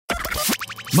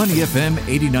Money FM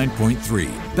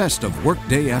 89.3, best of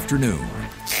workday afternoon.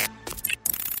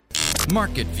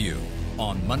 Market View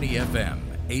on Money FM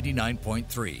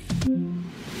 89.3.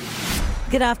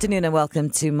 Good afternoon and welcome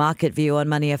to Market View on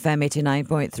Money FM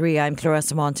 89.3. I'm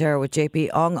Clarissa Montero with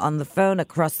JP Ong on the phone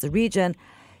across the region.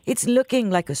 It's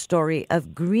looking like a story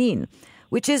of green,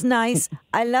 which is nice.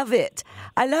 I love it.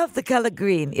 I love the color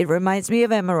green. It reminds me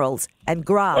of emeralds and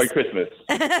grass. Or Christmas.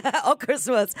 Or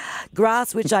Christmas.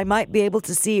 Grass, which I might be able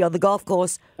to see on the golf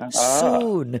course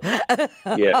soon.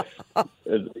 Yes.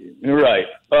 Right.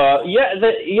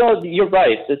 You're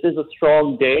right. This is a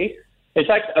strong day. In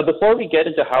fact, before we get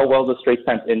into how well the Straits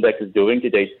Times Index is doing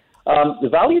today, the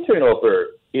value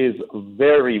turnover is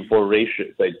very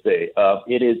voracious, I'd say.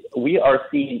 We are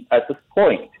seeing at this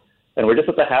point, and we're just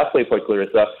at the halfway point,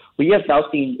 Clarissa, we have now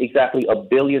seen exactly $1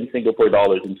 billion Singapore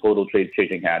dollars in total trade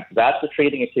changing hands. That's the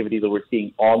trading activity that we're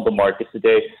seeing on the market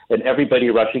today, and everybody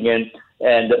rushing in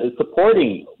and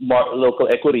supporting local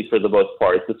equities for the most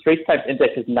part. The Straits Times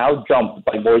Index has now jumped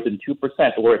by more than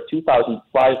 2%. We're at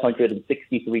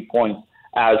 2,563 points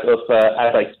as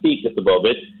I speak at the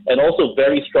moment, and also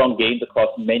very strong gains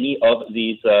across many of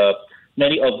the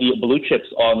blue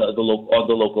chips on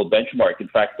the local benchmark. In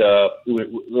fact,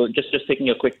 we're just taking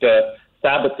a quick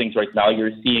stab at things right now.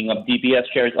 You're seeing DBS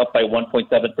shares up by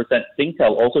 1.7%.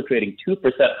 Singtel also trading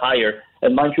 2% higher.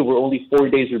 And mind you, we're only 4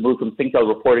 days removed from Singtel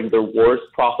reporting their worst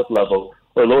profit level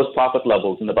or lowest profit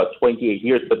levels in about 28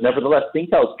 years. But nevertheless,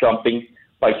 Singtel's jumping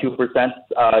by 2%.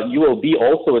 UOB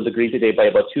also in the green today by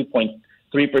about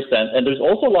 2.3%. And there's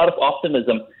also a lot of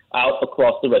optimism out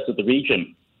across the rest of the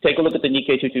region. Take a look at the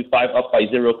Nikkei 225 up by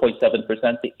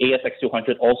 0.7%. The ASX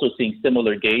 200 also seeing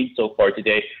similar gains so far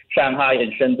today. Shanghai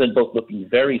and Shenzhen both looking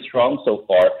very strong so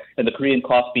far. And the Korean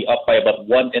Kospi up by about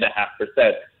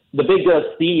 1.5%. The big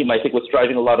theme, I think, what's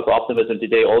driving a lot of optimism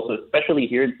today also, especially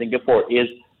here in Singapore, is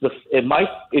it might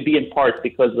be in part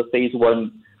because the phase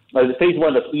one of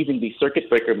easing the circuit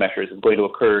breaker measures is going to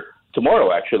occur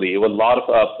tomorrow, actually.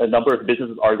 A number of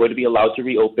businesses are going to be allowed to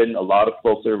reopen. A lot of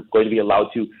folks are going to be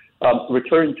allowed to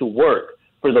return to work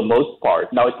for the most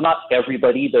part. Now, it's not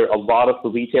everybody. There are a lot of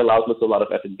retail outlets, a lot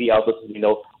of F&B outlets, as we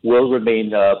know, will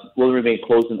remain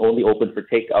closed and only open for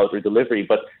takeout or delivery.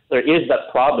 But there is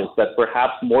that promise that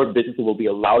perhaps more businesses will be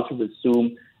allowed to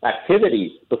resume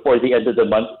activities before the end of the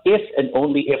month, if and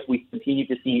only if we continue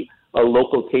to see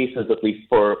local cases, at least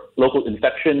for local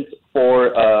infections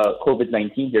for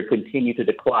COVID-19 here, continue to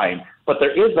decline. But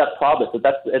there is that promise,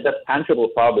 that's tangible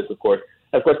promise, of course.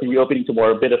 Of course, the reopening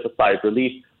tomorrow, a bit of a sigh of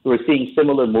relief. We're seeing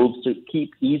similar moves to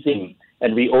keep easing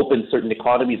and reopen certain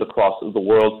economies across the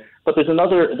world. But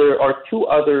there are two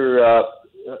other,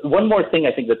 one more thing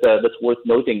I think that's worth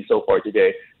noting so far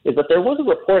today is that there was a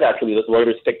report actually that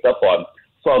Reuters picked up on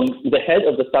from the head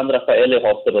of the San Raffaele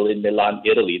Hospital in Milan,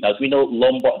 Italy. Now, as we know,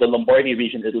 the Lombardy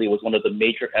region, Italy, was one of the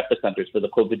major epicenters for the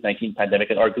COVID-19 pandemic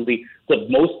and arguably the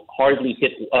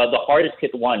hardest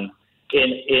hit one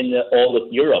in all of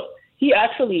Europe. He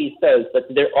actually says that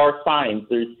there are signs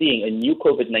they're seeing in new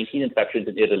COVID-19 infections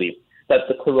in Italy, that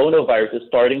the coronavirus is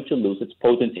starting to lose its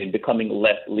potency and becoming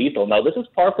less lethal. Now, this is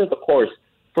par for the course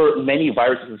for many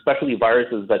viruses, especially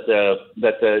viruses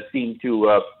that seem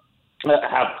to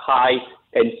have high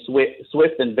and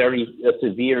swift and very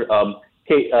severe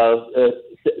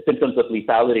symptoms of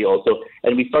lethality also.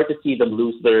 And we start to see them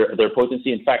lose their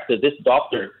potency. In fact, this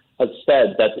doctor has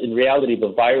said that in reality, the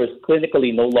virus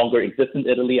clinically no longer exists in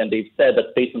Italy, and they've said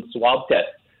that based on swab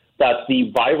tests, that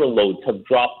the viral loads have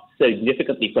dropped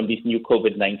significantly from these new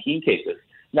COVID-19 cases.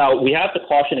 Now, we have to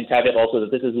caution and caveat also that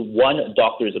this is one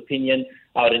doctor's opinion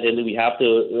out in Italy. We have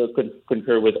to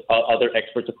concur with other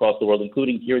experts across the world,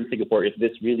 including here in Singapore, if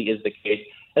this really is the case.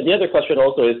 And the other question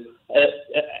also is,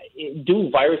 do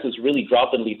viruses really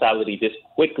drop in lethality this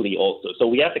quickly also? So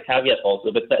we have to caveat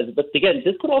also. But again,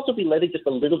 this could also be letting just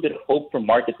a little bit of hope for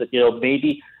markets that,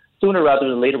 maybe sooner rather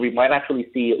than later, we might actually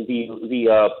see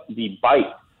the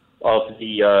bite of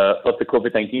the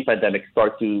COVID-19 pandemic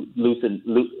start to reduce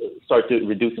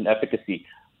in efficacy.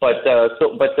 But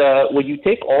when you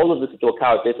take all of this into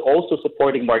account, it's also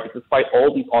supporting markets despite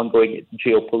all these ongoing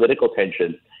geopolitical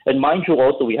tensions. And mind you,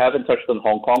 also we haven't touched on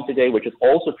Hong Kong today, which is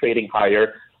also trading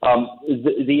higher.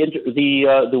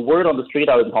 The word on the street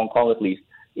out in Hong Kong, at least,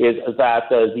 is that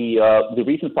the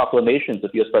recent proclamations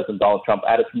of U.S. President Donald Trump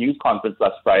at its news conference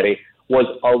last Friday was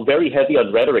very heavy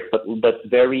on rhetoric, but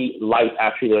very light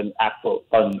actually on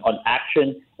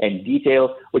action and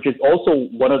detail, which is also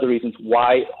one of the reasons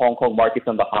why Hong Kong markets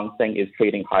on the Hang Seng is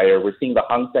trading higher. We're seeing the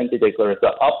Hang Seng today,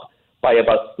 Clarissa, up by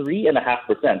about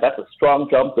 3.5%. That's a strong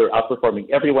jump. They're outperforming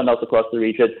everyone else across the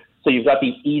region. So you've got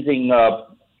these easing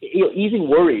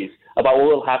worries about what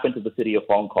will happen to the city of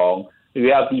Hong Kong. We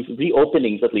have these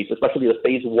reopenings, at least, especially the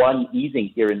phase 1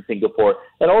 easing here in Singapore,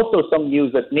 and also some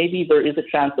news that maybe there is a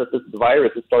chance that this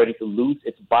virus is starting to lose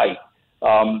its bite.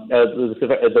 The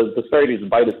severity of the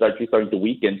bite is actually starting to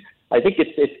weaken. I think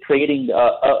it's creating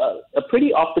a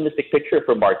pretty optimistic picture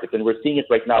for markets, and we're seeing it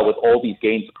right now with all these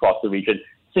gains across the region.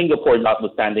 Singapore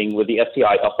notwithstanding, with the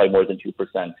FTI up by more than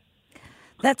 2%.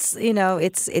 That's,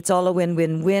 it's all a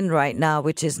win-win-win right now,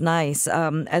 which is nice.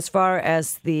 As far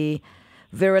as the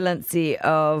virulency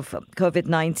of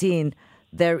COVID-19,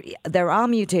 there are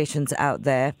mutations out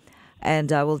there,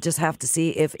 and we'll just have to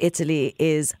see if Italy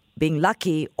is being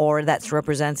lucky or that's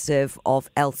representative of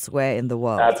elsewhere in the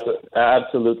world.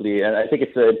 Absolutely. And I think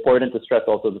it's important to stress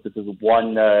also that this is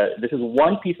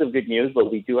one piece of good news,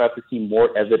 but we do have to see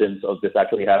more evidence of this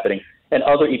actually happening, and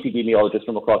other epidemiologists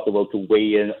from across the world to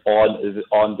weigh in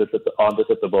on this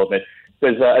at the moment.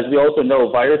 Because as we also know,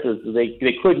 viruses, they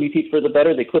could mutate for the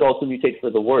better, they could also mutate for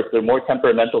the worse. They're more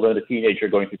temperamental than a teenager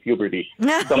going through puberty,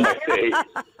 some might say.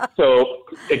 So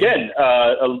again,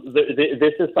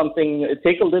 this is something,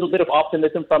 take a little bit of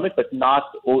optimism from it, but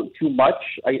not too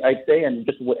much, I'd say, and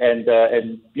just wait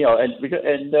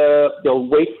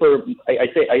for.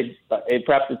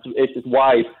 Perhaps it's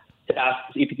wise to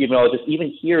ask epidemiologists, even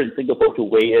here in Singapore, to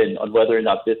weigh in on whether or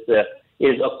not this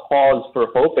is a cause for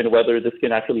hope, and whether this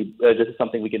can actually this is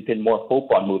something we can pin more hope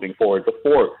on moving forward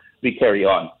before we carry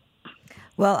on.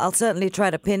 Well, I'll certainly try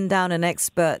to pin down an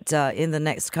expert in the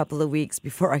next couple of weeks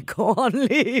before I go on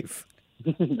leave.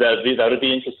 That would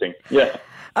be interesting. Yeah.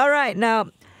 All right. Now,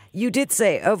 you did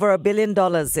say over $1 billion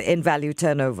in value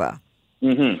turnover.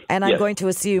 Mm-hmm. And I'm going to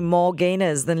assume more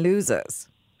gainers than losers.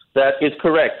 That is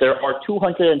correct. There are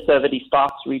 270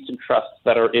 stocks, REITs, and trusts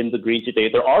that are in the green today.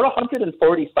 There are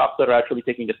 140 stocks that are actually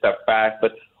taking a step back.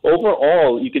 But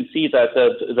overall, you can see that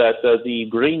the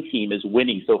green team is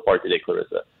winning so far today,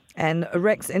 Clarissa. And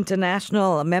Rex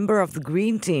International, a member of the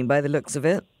green team by the looks of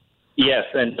it. Yes,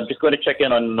 and I'm just going to check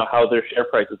in on how their share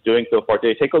price is doing so far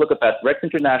today. Take a look at that. Rex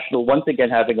International, once again,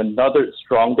 having another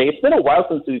strong day. It's been a while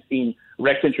since we've seen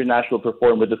Rex International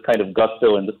perform with this kind of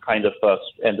gusto and this kind of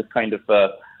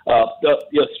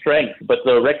strength. But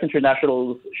the Rex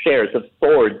International shares have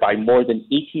soared by more than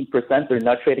 18%. They're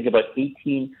now trading about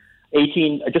 18,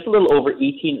 just a little over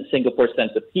 18 Singapore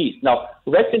cents a piece. Now,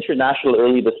 Rex International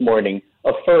early this morning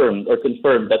confirmed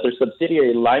that their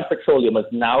subsidiary Lime Petroleum has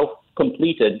now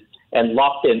completed and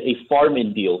locked in a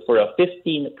farm-in deal for a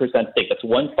 15% stake. That's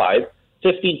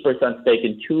 15% stake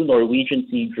in 2 Norwegian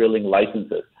sea drilling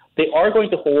licenses. They are going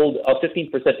to hold a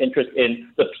 15% interest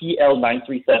in the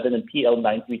PL937 and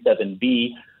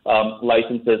PL937B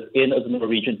licenses in the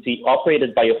Norwegian Sea,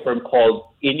 operated by a firm called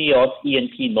Ineos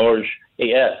E&P Norge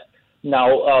AS.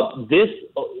 Now, this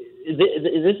is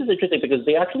interesting because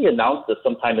they actually announced this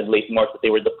sometime in late March that they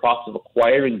were in the process of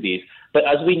acquiring these. But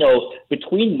as we know,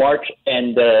 between March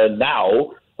and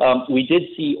now, we did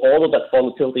see all of that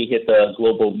volatility hit the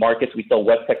global markets. We saw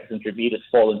West Texas Intermediate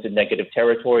fall into negative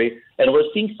territory. And we're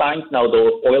seeing signs now, though,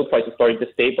 of oil prices starting to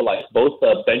stabilize. Both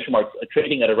benchmarks are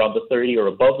trading at around the $30 or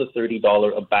above the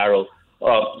 $30 a barrel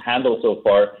handle so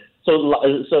far. So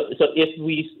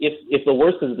if the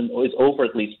worst is over,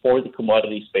 at least for the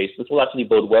commodity space, this will actually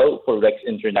bode well for Rex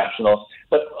International.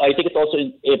 But I think it's also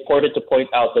important to point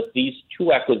out that these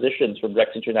 2 acquisitions from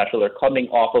Rex International are coming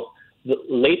off of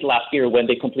late last year when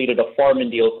they completed a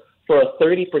farm-in deal for a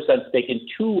 30% stake in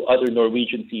 2 other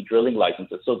Norwegian sea drilling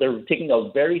licenses. So they're taking a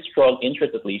very strong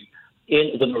interest, at least,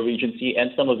 in the Norwegian Sea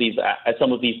and some of these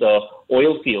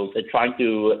oil fields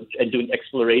and doing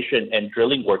exploration and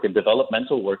drilling work and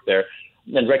developmental work there.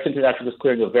 And Rex International is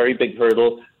clearing a very big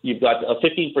hurdle. You've got a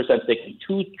 15% stake in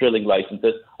 2 drilling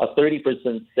licenses, a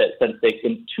 30% stake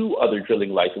in 2 other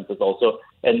drilling licenses also.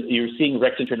 And you're seeing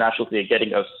Rex International today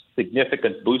getting a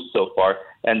significant boost so far,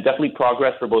 and definitely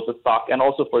progress for both the stock and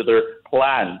also for their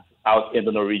plans out in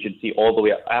the Norwegian Sea all the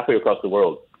way halfway across the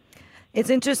world. It's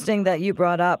interesting that you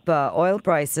brought up oil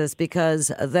prices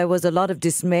because there was a lot of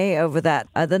dismay over that.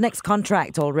 The next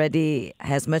contract already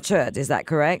has matured. Is that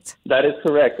correct? That is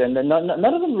correct. And none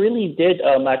of them really did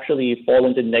actually fall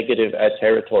into negative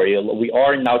territory. We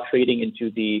are now trading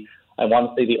into the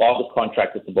August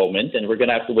contract at the moment, and we're going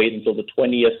to have to wait until the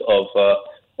 20th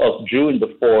of June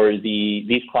before the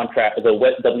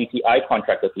WTI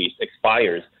contract at least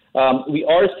expires. We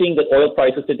are seeing that oil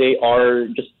prices today are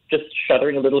just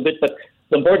shuddering a little bit, but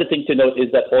the important thing to note is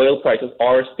that oil prices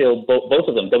are still, both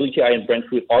of them, WTI and Brent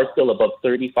crude, are still above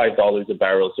 $35 a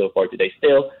barrel so far today.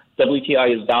 Still,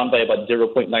 WTI is down by about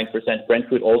 0.9%, Brent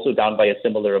crude also down by a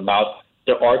similar amount.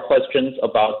 There are questions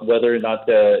about whether or not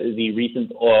the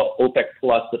recent OPEC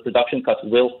Plus, the production cuts,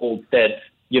 will hold steady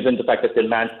given the fact that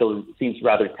demand still seems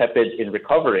rather tepid in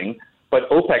recovering. But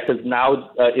OPEC is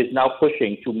now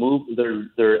pushing to move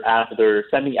their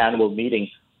semi-annual meeting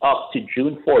up to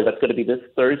June 4th. That's going to be this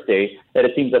Thursday. And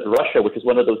it seems that Russia, which is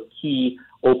one of those key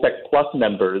OPEC Plus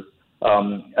members,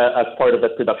 as part of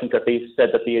that production cut, they said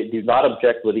that they do not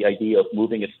object with the idea of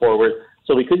moving it forward.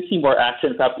 So we could see more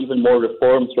action, perhaps even more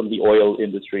reforms from the oil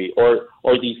industry or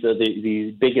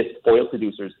the biggest oil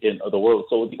producers in the world.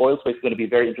 So the oil space is going to be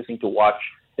very interesting to watch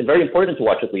and very important to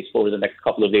watch, at least for the next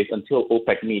couple of days until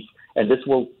OPEC meets. And this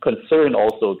will concern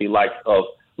also the likes of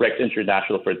Rex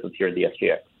International, for instance, here in the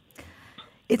SGX.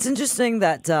 It's interesting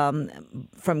that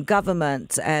from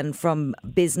government and from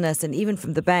business and even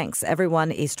from the banks, everyone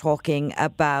is talking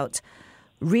about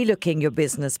relooking your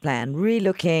business plan,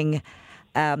 relooking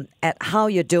at how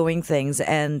you're doing things.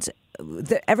 And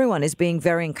everyone is being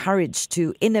very encouraged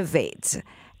to innovate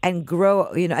and grow,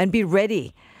 and be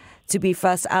ready to be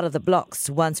first out of the blocks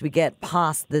once we get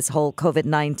past this whole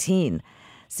COVID-19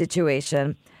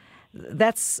 situation.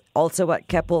 That's also what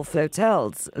Keppel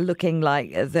FloTel's looking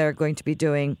like. They're going to be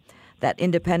doing that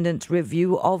independent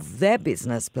review of their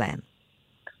business plan.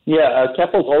 Yeah,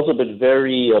 Keppel's also been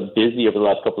very busy over the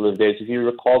last couple of days. If you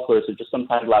recall, Clarissa, just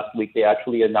sometime last week, they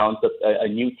actually announced a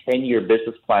new 10-year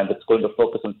business plan that's going to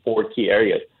focus on 4 key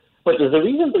areas. But the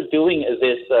reason they're doing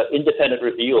this independent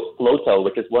review of FloTel,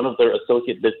 which is one of their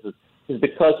associate businesses, is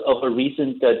because of a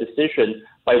recent decision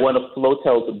by one of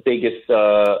FloTel's biggest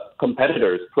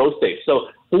competitors, ProSafe. So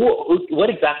what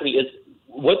exactly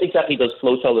does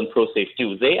FloTel and ProSafe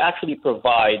do? They actually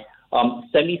provide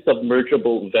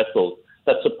semi-submergible vessels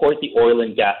that support the oil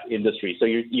and gas industry. So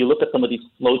you look at some of these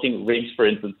floating rigs, for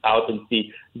instance, out in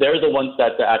sea. They're the ones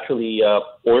that actually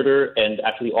order and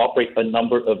actually operate a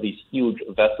number of these huge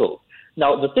vessels.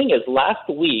 Now, the thing is, last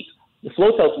week, the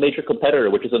FloTel's major competitor,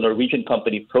 which is a Norwegian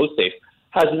company, ProSafe,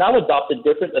 has now adopted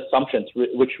different assumptions,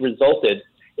 which resulted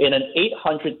in an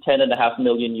 $810.5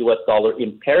 million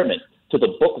impairment to the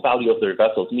book value of their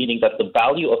vessels, meaning that the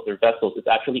value of their vessels is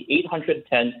actually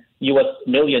 $810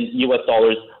 million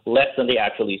less than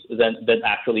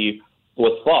actually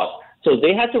was thought. So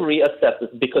they had to reassess this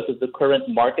because of the current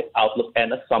market outlook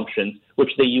and assumptions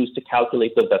which they use to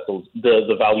calculate the vessels,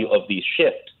 the value of these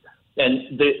ships.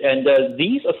 And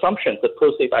these assumptions that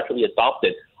ProSafe actually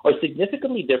adopted are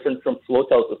significantly different from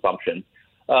FloTel's assumptions,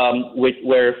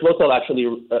 where FloTel actually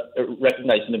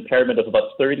recognized an impairment of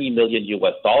about $30 million.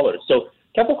 So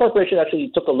Keppel Corporation actually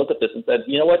took a look at this and said,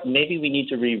 you know what, maybe we need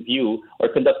to review or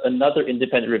conduct another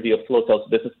independent review of FloTel's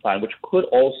business plan, which could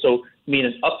also mean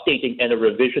an updating and a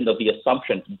revision of the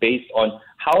assumptions based on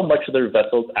how much their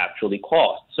vessels actually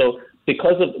cost. So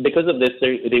because of this,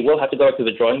 they will have to go back to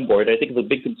the drawing board. I think the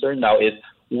big concern now is,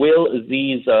 will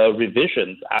these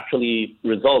revisions actually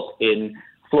result in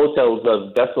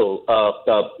FloTel's vessel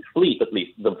fleet, at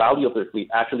least the value of their fleet,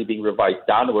 actually being revised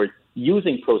downwards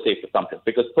using ProSafe assumptions?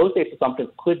 Because ProSafe assumptions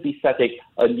could be setting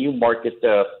a new market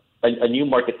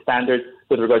standard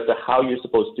with regards to how you're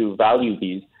supposed to value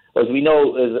these. As we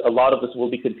know, a lot of this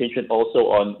will be contingent also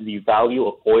on the value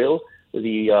of oil,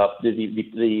 the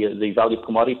value of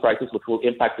commodity prices, which will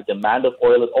impact the demand of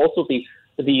oil, and also the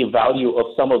value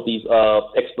of some of these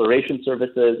exploration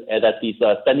services and that these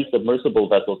semi-submersible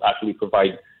vessels actually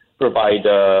provide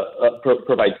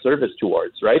service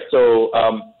towards, right? So,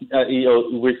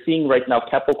 we're seeing right now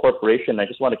Keppel Corporation. I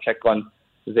just want to check on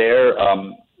their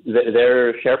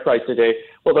share price today.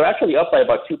 Well, they're actually up by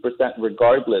about 2%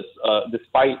 regardless,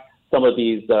 despite some of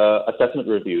these assessment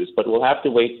reviews. But we'll have to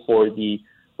wait for the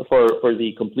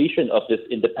completion of this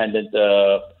independent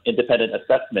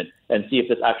assessment and see if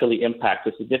this actually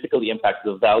significantly impacts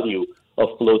the value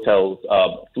of FloTel's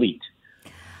fleet.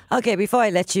 Okay, before I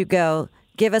let you go,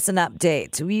 give us an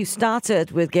update. You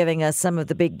started with giving us some of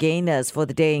the big gainers for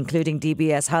the day, including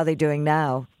DBS. How are they doing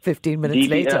now, 15 minutes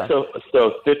later?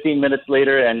 So 15 minutes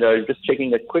later, and just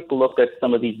taking a quick look at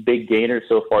some of these big gainers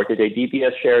so far today.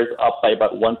 DBS shares up by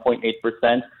about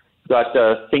 1.8%. Got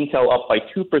Singtel up by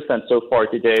 2% so far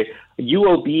today.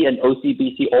 UOB and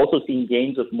OCBC also seeing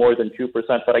gains of more than 2%.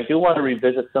 But I do want to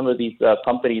revisit some of these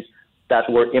companies that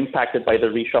were impacted by the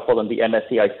reshuffle on the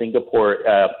MSCI Singapore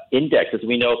index. As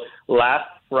we know, last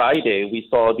Friday, we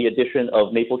saw the addition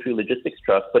of Mapletree Logistics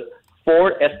Trust, but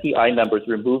 4 STI members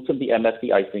removed from the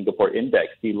MSCI Singapore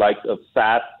index, the likes of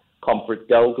SAS, Comfort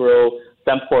Delgro,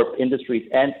 Sembcorp Industries,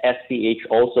 and SPH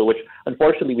also, which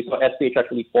unfortunately we saw SPH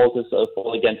actually fall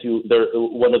again to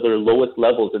one of their lowest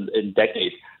levels in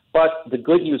decades. But the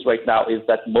good news right now is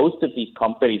that most of these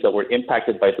companies that were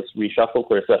impacted by this reshuffle,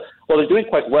 Clarissa, well, they're doing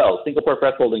quite well. Singapore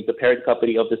Press Holdings, the parent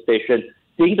company of the station,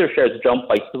 seeing their shares jump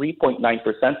by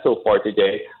 3.9% so far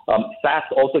today. SAS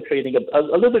also trading a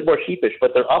little bit more sheepish,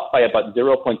 but they're up by about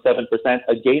 0.7%.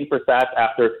 A gain for SAS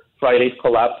after Friday's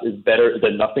collapse is better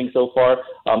than nothing so far.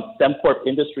 Sembcorp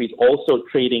Industries also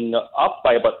trading up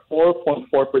by about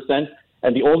 4.4%.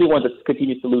 And the only one that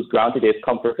continues to lose ground today is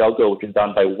ComfortDelGro, which is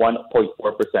down by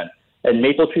 1.4%. And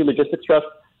Mapletree Logistics Trust,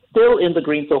 still in the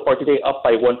green so far today, up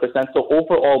by 1%. So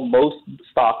overall, most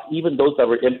stocks, even those that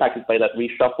were impacted by that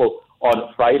reshuffle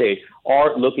on Friday,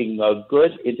 are looking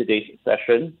good in today's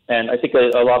session. And I think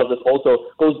a lot of this also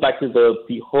goes back to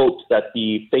the hopes that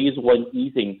the phase one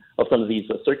easing of some of these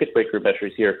circuit breaker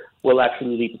measures here will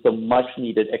actually lead to some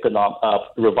much-needed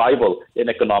revival in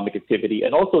economic activity,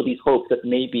 and also these hopes that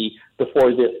maybe before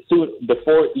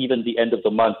even the end of the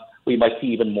month, we might see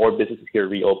even more businesses here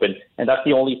reopen. And that's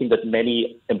the only thing that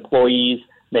many employees,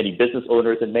 many business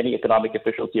owners, and many economic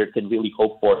officials here can really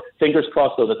hope for. Fingers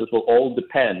crossed, though, that this will all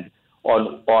depend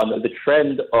on the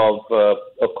trend of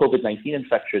COVID-19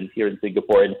 infections here in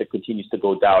Singapore, and if it continues to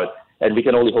go down. And we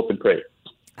can only hope and pray.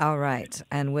 All right.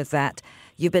 And with that,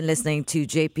 you've been listening to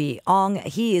JP Ong.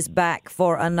 He is back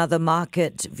for another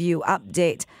Market View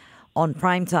update on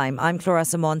Primetime. I'm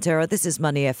Clarissa Montero. This is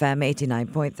Money FM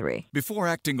 89.3. Before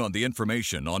acting on the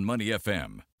information on Money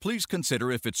FM, please consider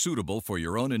if it's suitable for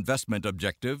your own investment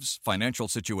objectives, financial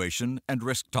situation, and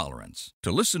risk tolerance.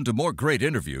 To listen to more great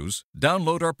interviews,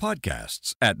 download our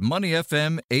podcasts at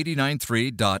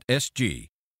moneyfm893.sg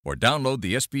or download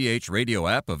the SPH radio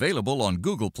app available on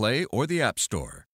Google Play or the App Store.